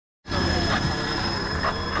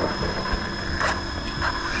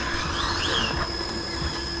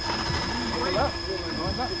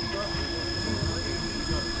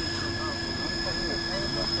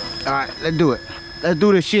All right, let's do it. Let's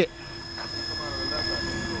do this shit.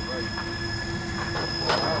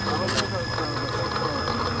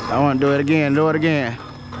 I want to do it again. Do it again.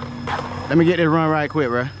 Let me get this run right quick,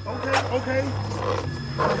 bro. Okay.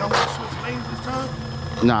 Y'all want to switch lanes this time?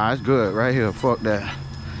 Nah, it's good right here. Fuck that.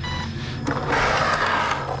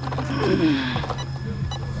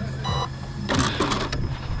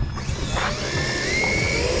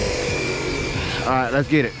 All right, let's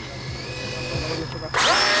get it.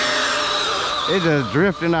 It's just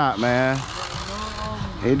drifting out, man.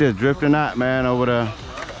 It's just drifting out, man, over there.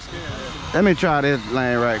 Let me try this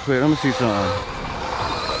lane right quick. Let me see something.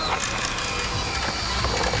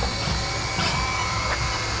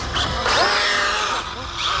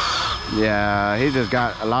 Yeah, he just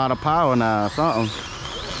got a lot of power now, something.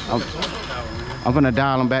 I'm gonna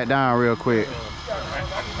dial him back down real quick.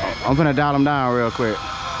 I'm gonna dial him down real quick.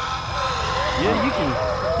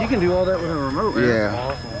 Yeah, you can do all that with a remote, man.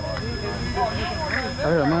 Yeah.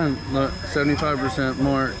 I got mine 75%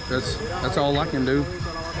 more. That's all I can do.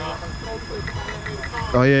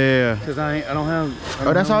 Oh yeah. Cause I don't have.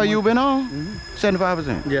 Oh, that's all you been on?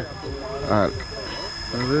 75%. Yeah. All right.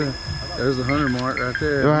 That's it. There's the 100 mark right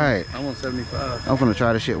there. Right. I'm on 75. I'm gonna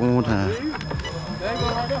try this shit one more time.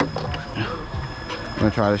 I'm gonna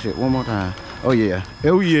try this shit one more time. Oh yeah.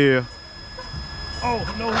 Oh yeah. Oh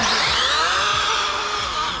no.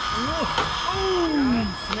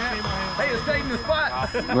 Hey, it's taking the spot.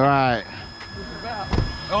 Right.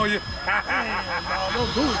 Oh yeah.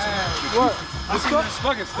 Don't do it to me. What? I see this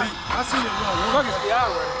fucking steep. I see it wrong. Fucking steep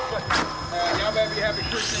out right. Y'all better be happy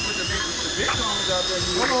Christian with the big songs out there.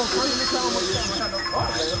 Hold on, first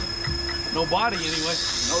No body anyway.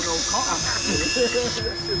 No car.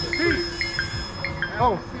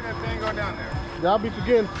 Oh, see that thing go down there. Y'all be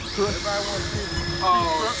forgetting. Everybody wants to see.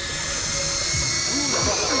 Oh.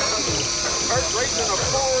 Racing a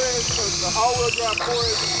 4-inch, the all-wheel drive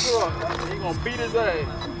 4-inch truck. He gonna beat his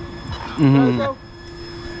ass. You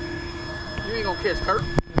ain't gonna catch Kurt.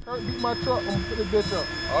 Kurt beat my truck. I'm gonna put this bitch up.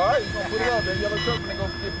 All right, he's gonna put it up. That yellow truck gonna go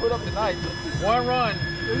get put up tonight. One run.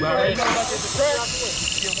 You know, like at the track,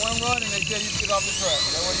 get one run and they tell you to get off the track.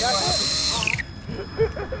 That's what you gonna have to do.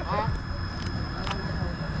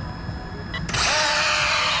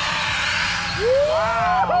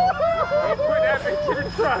 Wow! Don't put that bitch in the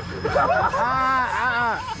truck.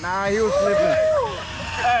 Nah, he was slipping.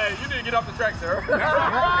 Hey, you need to get off the track, sir.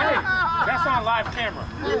 That's on live camera.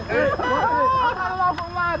 I'm not allowed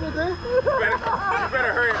from live today. You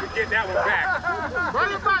better hurry up and get that one back.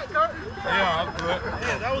 Bring it back, Kurt. Yeah, I'm good.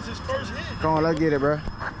 Yeah, that was his first hit. Come on, let's get it, bro.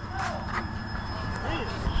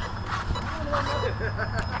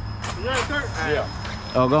 You ready, Kurt? Yeah.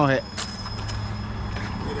 Oh, go ahead.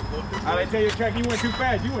 I didn't tell you, track, you went too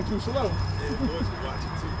fast, you went too slow.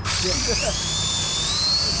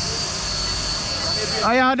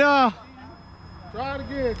 How y'all doing? Try it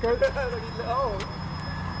again, Kurt.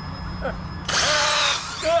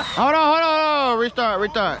 Hold on. Restart.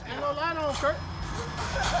 Ain't no light on, Kurt.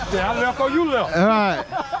 Yeah, I left or you left. All right.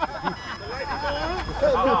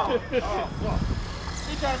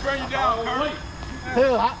 He trying to burn you down, Kurt.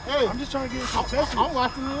 Hey, I'm just trying to get some testing. I'm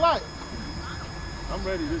watching the light. I'm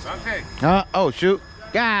ready this time. Okay. Oh, shoot.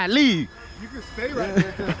 God, leave. You can stay right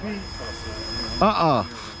there till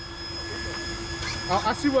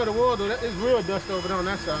I see where the wall though. It's real dust over there on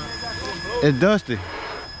that side. It's dusty.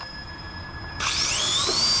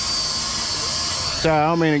 Sorry, I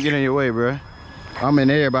don't mean to get in your way, bro. I'm in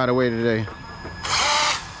everybody's way today.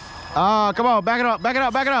 Come on, back it up. Stay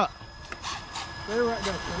right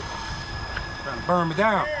there, Kurt. Trying to burn me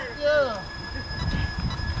down. Yeah.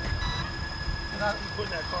 Not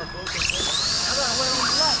putting that car closer. I gotta wait on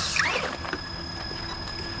the light.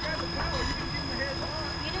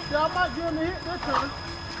 Y'all might give him a hit that time.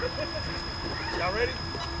 Y'all ready?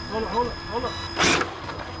 Hold up.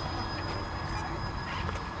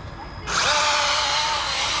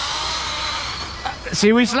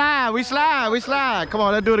 See, we slide. Come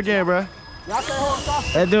on, let's do it again, bro. Y'all stay hold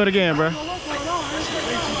off. Let's do it again, bro.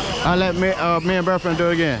 I'll let me and girlfriend do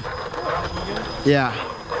it again. Yeah.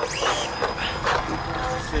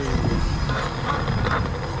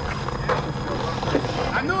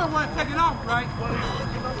 I knew it wasn't taking off, right?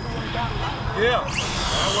 Yeah.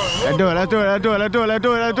 Let's do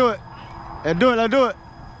it.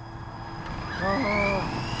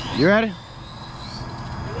 You ready?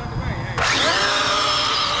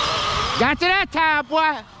 Got to that time,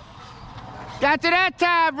 boy. Got to that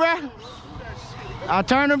time, bro. I'll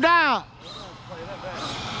turn him down.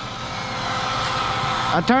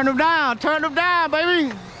 Turn him down,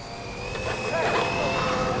 baby.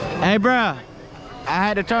 Hey, bro. I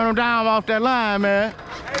had to turn him down off that line, man.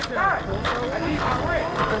 I need my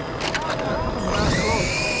rent.